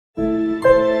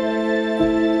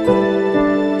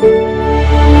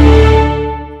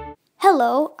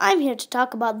I'm here to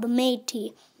talk about the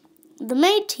Métis. The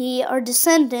Métis are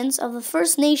descendants of the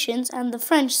First Nations and the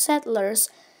French settlers.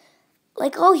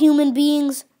 Like all human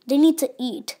beings, they need to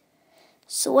eat.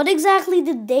 So what exactly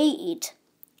did they eat?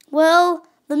 Well,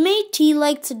 the Métis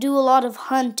like to do a lot of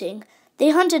hunting.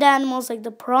 They hunted animals like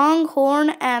the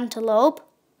pronghorn antelope,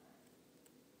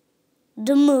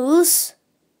 the moose,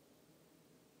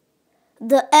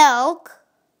 the elk,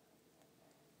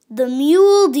 the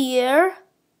mule deer,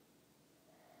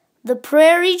 the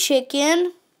prairie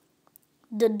chicken,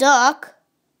 the duck,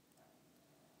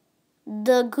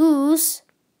 the goose,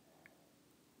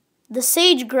 the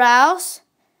sage grouse,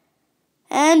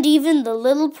 and even the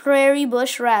little prairie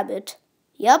bush rabbit.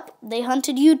 Yup, they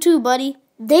hunted you too, buddy.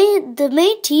 The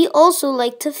Métis also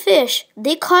like to fish.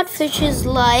 They caught fishes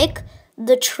like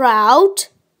the trout,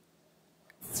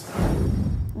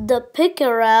 the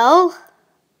pickerel,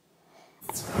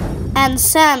 and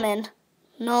salmon.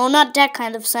 No, not that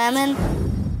kind of salmon.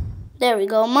 There we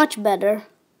go, much better.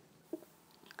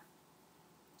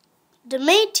 The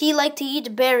Métis like to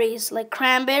eat berries like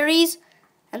cranberries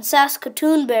and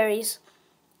Saskatoon berries.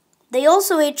 They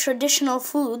also ate traditional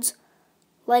foods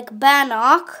like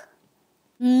bannock,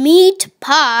 meat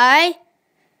pie,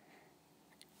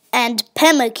 and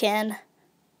pemmican.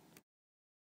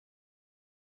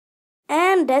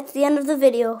 And that's the end of the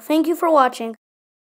video. Thank you for watching.